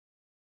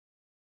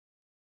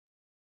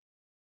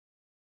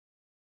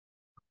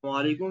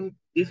Assalamualaikum.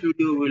 This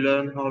video we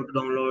learn how to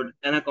download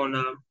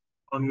Anaconda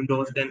on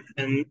Windows 10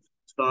 and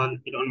install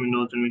it on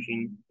Windows 10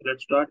 machine.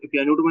 Let's start. If you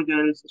are new to my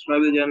channel,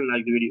 subscribe the channel,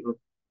 like the video.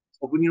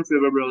 Open your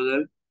favorite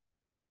browser,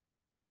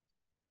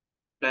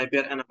 type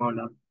here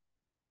Anaconda.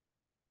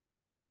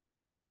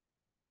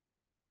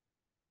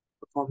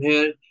 From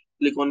here,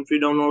 click on free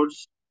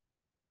downloads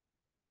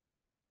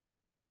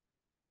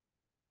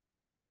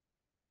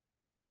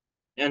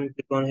and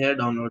click on here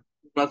download.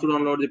 You can also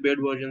download the paid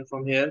version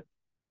from here.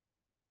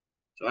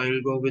 So I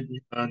will go with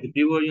the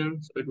free version.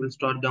 So it will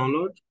start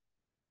download.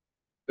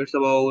 It's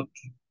about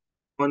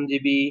 1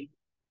 GB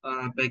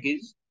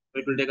package.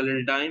 It will take a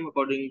little time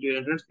according to your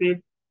internet speed.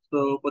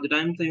 So for the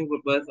time saving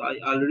purpose, I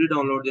already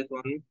download this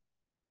one.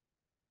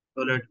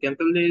 So let's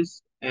cancel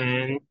this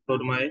and go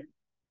to my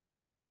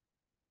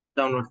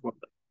download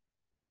folder.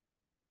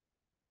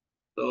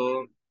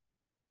 So,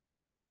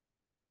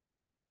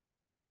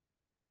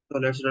 so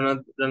let's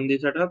run the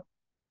setup.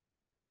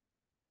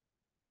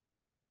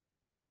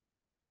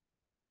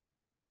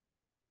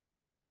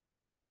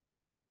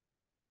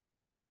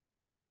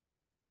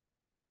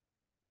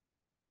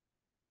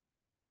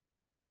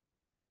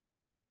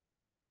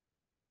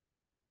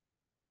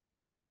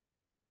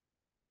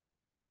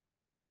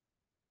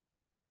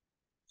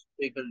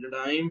 Take a little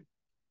time.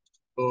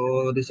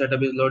 So the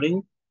setup is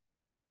loading.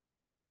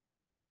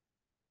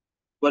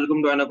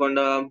 Welcome to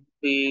Anaconda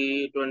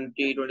 3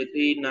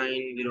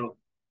 2023-90.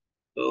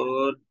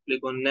 So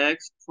click on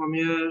next from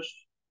here.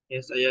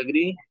 Yes, I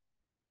agree.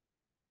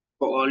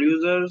 For all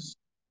users,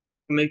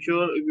 make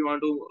sure if you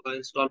want to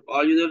install for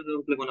all users,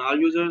 click on all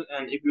users,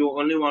 and if you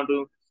only want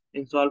to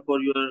install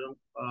for your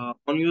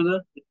own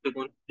user, click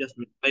on just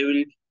me. I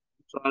will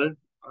install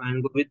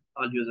and go with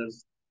all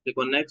users. Click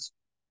on next.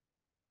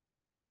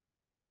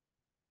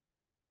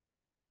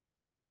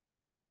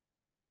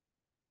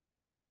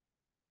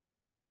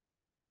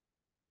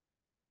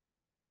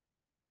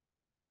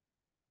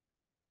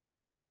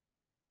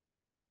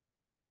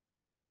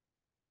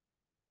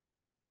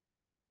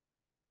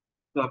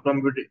 So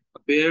from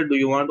appear, do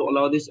you want to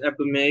allow this app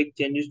to make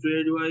changes to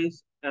your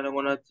device? And I'm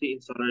gonna see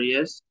installer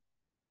yes.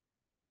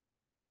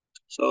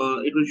 So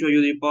it will show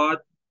you the path.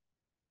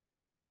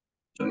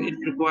 So it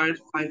requires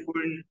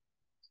 5.7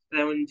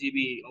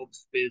 GB of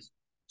space.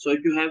 So if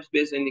you have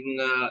space in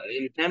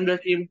time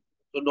directory,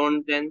 so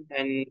don't then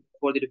and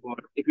for the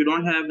default. If you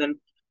don't have, then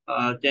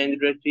change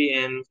the directory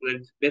and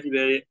select space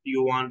where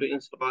you want to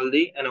install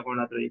the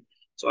Anaconda 3.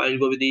 So I'll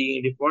go with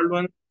the default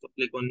one. So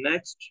click on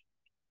next.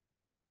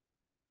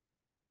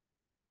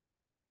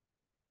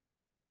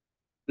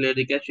 Clear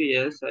the cache.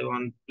 Yes, I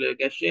want clear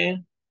cache.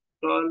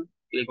 Install.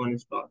 Click on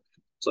install.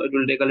 So it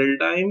will take a little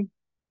time.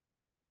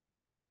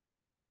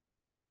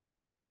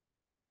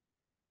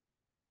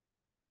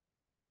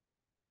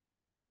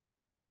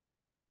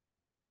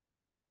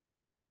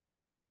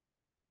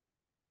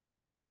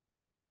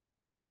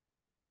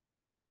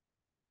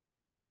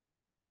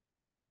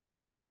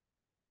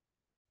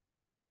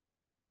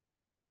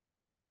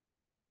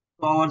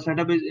 So our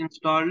setup is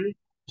installed.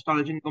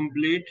 Installation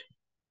complete.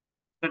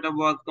 Setup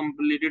was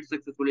completed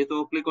successfully.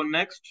 So click on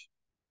next.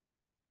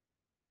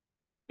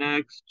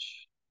 Next.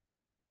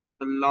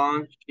 The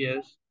launch.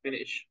 Yes.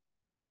 Finish.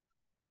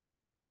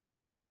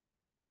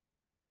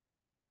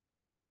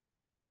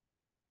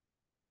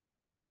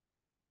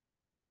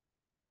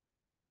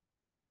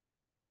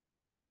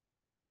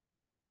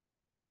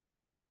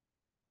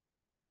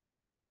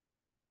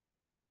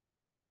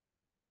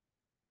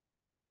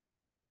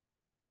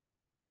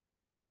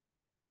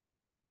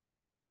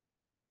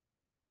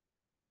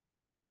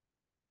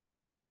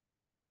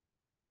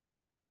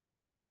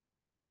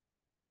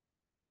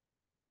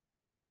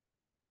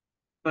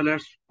 So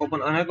let's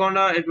open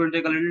Anaconda. It will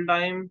take a little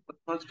time. The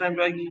first time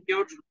to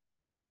execute.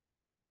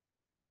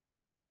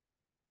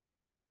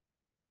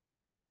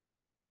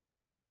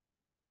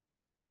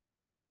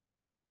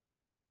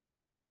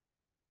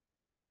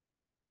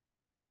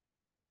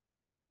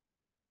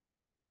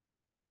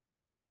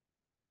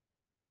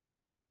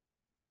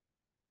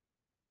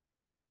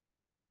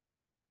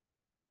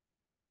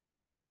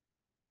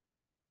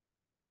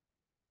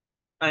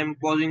 I'm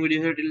pausing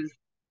video here till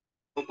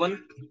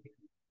open.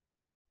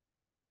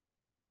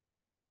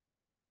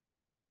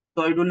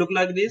 So it will look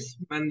like this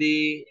when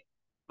the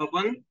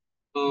open.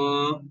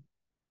 So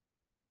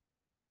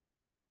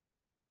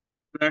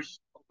let's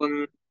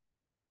open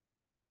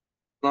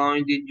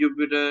launch the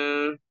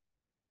Jupyter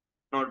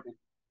notebook.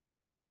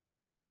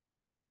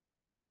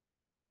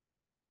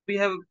 We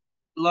have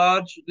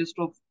large list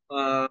of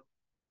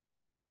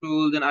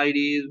tools and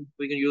IDs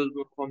we can use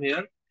from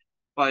here.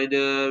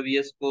 Spider,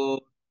 VS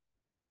Code.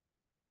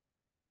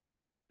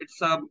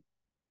 It's a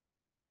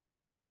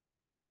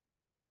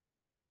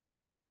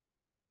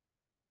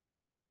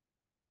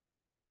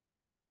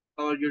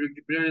our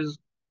Jupyter is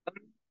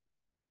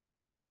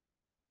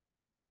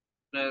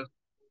uh,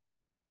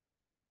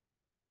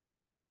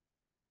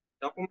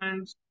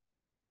 documents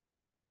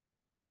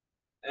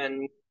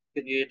and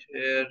create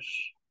here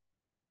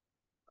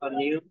a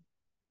new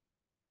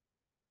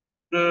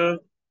uh,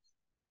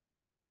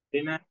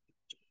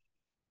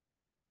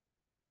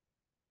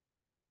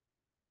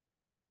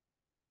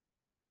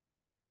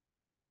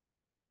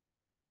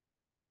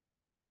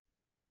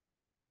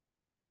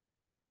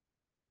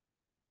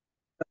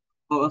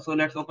 So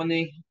let's open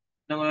the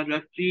Anaconda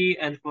directory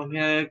and from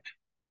here,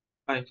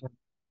 Python.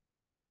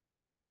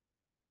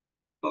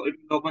 So it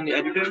will open the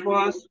editor for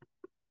us.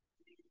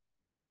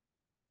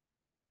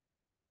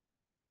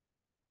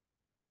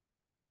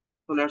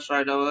 So let's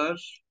write our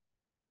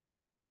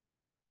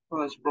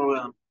first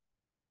program.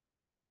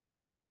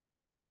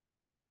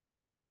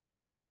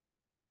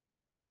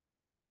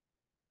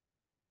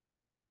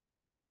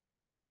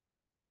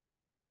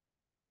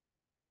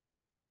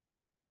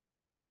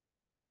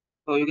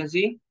 So you can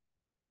see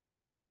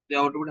the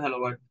output hello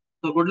world.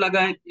 So good luck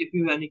guys. If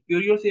you have any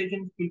curious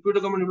questions, feel free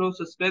to comment below,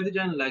 subscribe the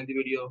channel, like the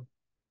video.